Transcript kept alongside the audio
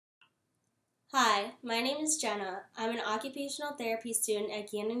Hi, my name is Jenna. I'm an occupational therapy student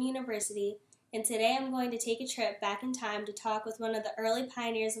at Gannon University, and today I'm going to take a trip back in time to talk with one of the early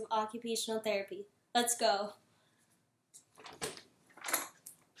pioneers of occupational therapy. Let's go.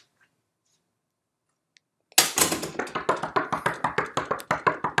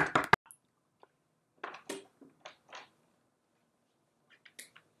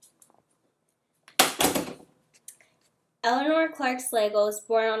 Eleanor Clarke Slagle was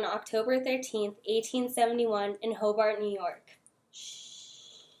born on October 13th, 1871 in Hobart, New York.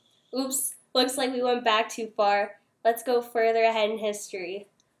 Oops, looks like we went back too far. Let's go further ahead in history.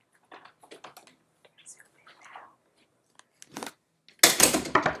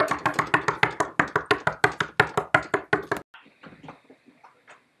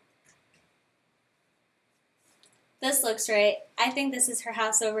 This looks right. I think this is her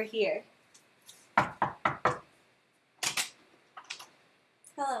house over here.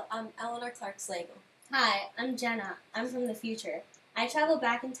 Hello, I'm Eleanor Clarke Slagle. Hi, I'm Jenna. I'm from the future. I traveled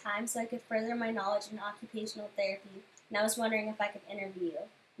back in time so I could further my knowledge in occupational therapy, and I was wondering if I could interview you.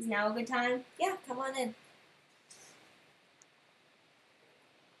 Is now a good time? Yeah, come on in.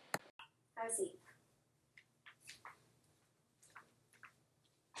 Have a seat.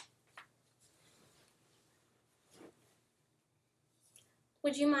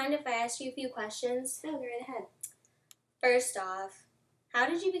 Would you mind if I asked you a few questions? No, go right ahead. First off, how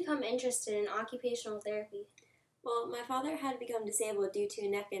did you become interested in occupational therapy? Well, my father had become disabled due to a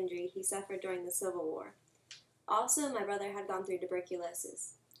neck injury he suffered during the Civil War. Also, my brother had gone through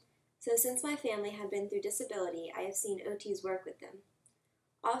tuberculosis. So since my family had been through disability, I have seen OTs work with them.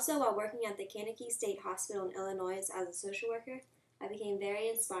 Also, while working at the Kankakee State Hospital in Illinois as a social worker, I became very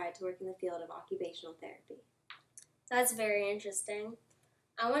inspired to work in the field of occupational therapy. That's very interesting.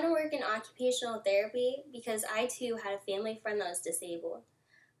 I want to work in occupational therapy because I too had a family friend that was disabled.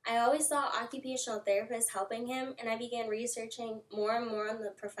 I always saw occupational therapists helping him, and I began researching more and more on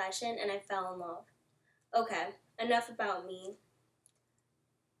the profession, and I fell in love. Okay, enough about me.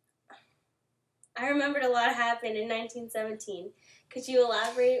 I remembered a lot happened in 1917. Could you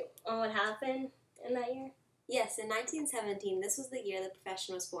elaborate on what happened in that year? Yes, in 1917, this was the year the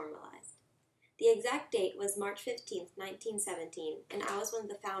profession was formalized. The exact date was March 15, 1917, and I was one of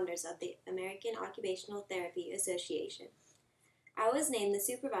the founders of the American Occupational Therapy Association. I was named the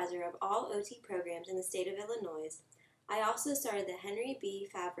supervisor of all OT programs in the state of Illinois. I also started the Henry B.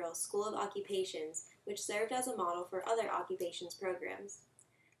 Favreau School of Occupations, which served as a model for other occupations programs.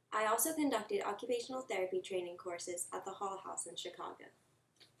 I also conducted occupational therapy training courses at the Hall House in Chicago.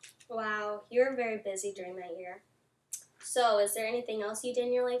 Wow, you were very busy during that year. So, is there anything else you did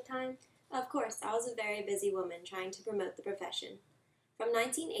in your lifetime? Of course, I was a very busy woman trying to promote the profession. From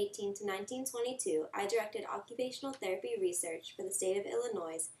 1918 to 1922, I directed occupational therapy research for the state of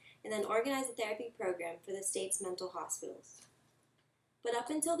Illinois and then organized a therapy program for the state's mental hospitals. But up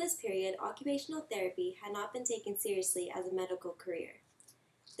until this period, occupational therapy had not been taken seriously as a medical career.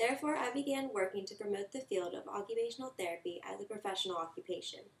 Therefore, I began working to promote the field of occupational therapy as a professional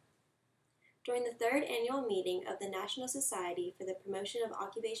occupation. During the third annual meeting of the National Society for the Promotion of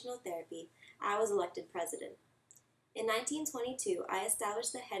Occupational Therapy, I was elected president. In 1922, I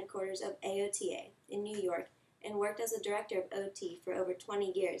established the headquarters of AOTA in New York and worked as a director of OT for over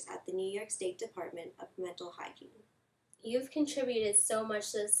 20 years at the New York State Department of Mental Hygiene. You've contributed so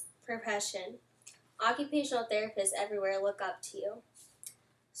much to this profession. Occupational therapists everywhere look up to you.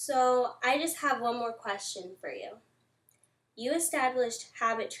 So, I just have one more question for you. You established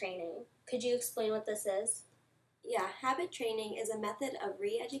habit training. Could you explain what this is? Yeah, habit training is a method of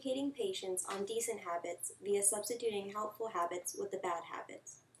re-educating patients on decent habits via substituting helpful habits with the bad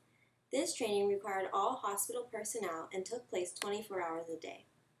habits. This training required all hospital personnel and took place 24 hours a day.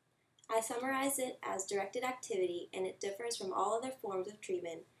 I summarize it as directed activity, and it differs from all other forms of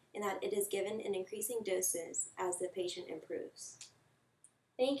treatment in that it is given in increasing doses as the patient improves.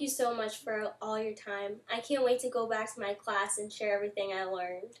 Thank you so much for all your time. I can't wait to go back to my class and share everything I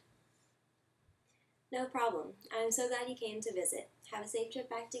learned. No problem. I'm so glad you came to visit. Have a safe trip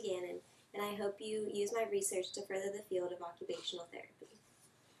back to Gannon, and I hope you use my research to further the field of occupational therapy.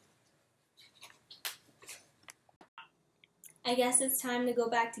 I guess it's time to go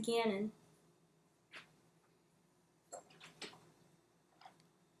back to Gannon.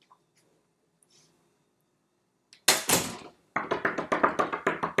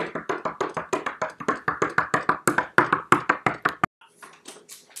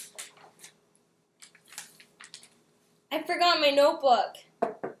 I forgot my notebook.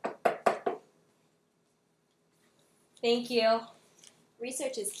 Thank you.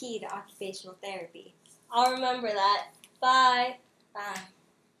 Research is key to occupational therapy. I'll remember that. Bye. Bye.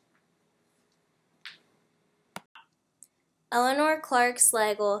 Eleanor Clarke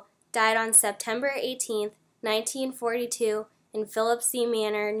Slagle died on September 18, 1942, in Phillips C.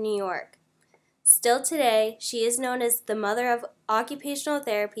 Manor, New York. Still today, she is known as the mother of occupational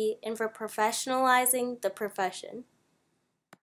therapy and for professionalizing the profession.